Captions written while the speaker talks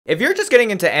If you're just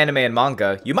getting into anime and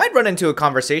manga, you might run into a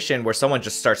conversation where someone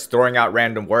just starts throwing out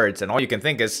random words and all you can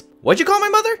think is, "What'd you call my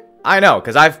mother?" I know,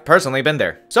 because I've personally been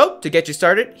there. So, to get you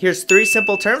started, here's 3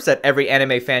 simple terms that every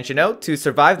anime fan should know to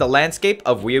survive the landscape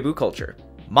of weeaboo culture.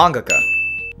 Mangaka.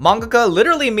 Mangaka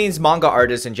literally means manga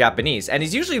artist in Japanese and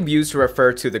is usually used to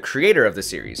refer to the creator of the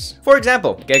series. For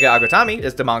example, Gege Agutami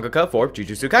is the mangaka for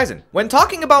Jujutsu Kaisen. When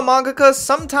talking about mangakas,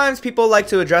 sometimes people like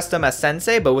to address them as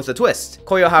sensei, but with a twist.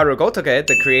 Koyoharu Gotake,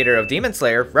 the creator of Demon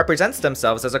Slayer, represents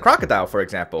themselves as a crocodile, for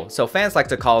example, so fans like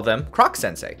to call them Croc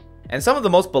Sensei. And some of the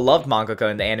most beloved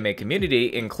mangaka in the anime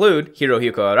community include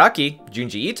Hirohiko Araki,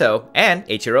 Junji Ito, and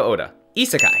Eiichiro Oda.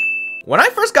 Isekai. When I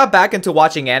first got back into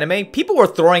watching anime, people were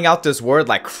throwing out this word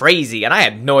like crazy, and I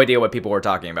had no idea what people were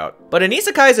talking about. But an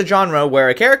isekai is a genre where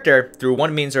a character, through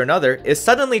one means or another, is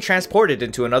suddenly transported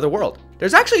into another world.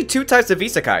 There's actually 2 types of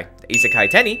isekai, Isekai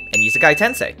Tenni and Isekai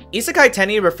Tensei. Isekai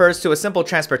Tenni refers to a simple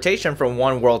transportation from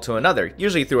one world to another,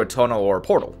 usually through a tunnel or a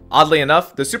portal. Oddly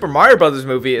enough, the Super Mario Bros.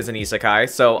 Movie is an isekai,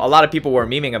 so a lot of people were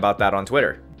memeing about that on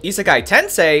Twitter. Isekai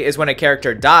Tensei is when a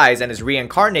character dies and is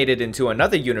reincarnated into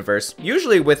another universe,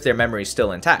 usually with their memories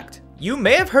still intact. You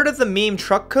may have heard of the meme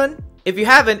Truck-kun. If you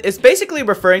haven't, it's basically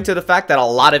referring to the fact that a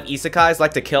lot of isekais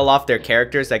like to kill off their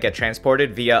characters that get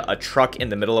transported via a truck in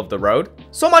the middle of the road.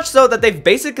 So much so that they've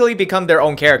basically become their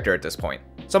own character at this point.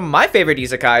 Some of my favorite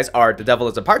isekais are The Devil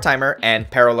is a Part-Timer and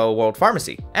Parallel World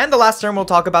Pharmacy. And the last term we'll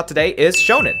talk about today is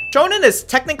shonen. Shonen is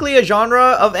technically a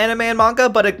genre of anime and manga,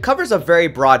 but it covers a very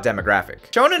broad demographic.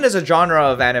 Shonen is a genre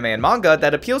of anime and manga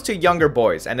that appeals to younger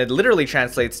boys, and it literally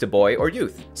translates to boy or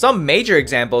youth. Some major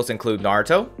examples include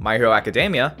Naruto, My Hero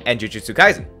Academia, and Jujutsu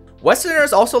Kaisen.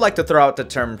 Westerners also like to throw out the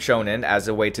term shonen as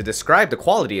a way to describe the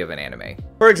quality of an anime.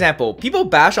 For example, people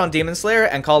bash on Demon Slayer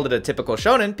and call it a typical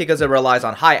shonen because it relies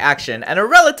on high action and a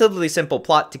relatively simple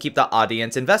plot to keep the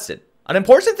audience invested. An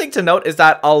important thing to note is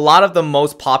that a lot of the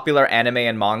most popular anime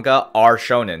and manga are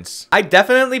shonens. I'd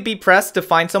definitely be pressed to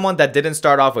find someone that didn't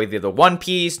start off with either One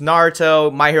Piece,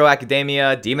 Naruto, My Hero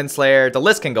Academia, Demon Slayer, the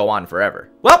list can go on forever.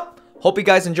 Well, hope you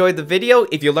guys enjoyed the video.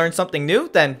 If you learned something new,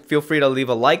 then feel free to leave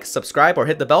a like, subscribe, or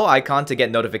hit the bell icon to get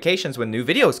notifications when new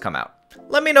videos come out.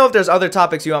 Let me know if there's other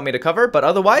topics you want me to cover, but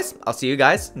otherwise, I'll see you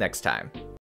guys next time.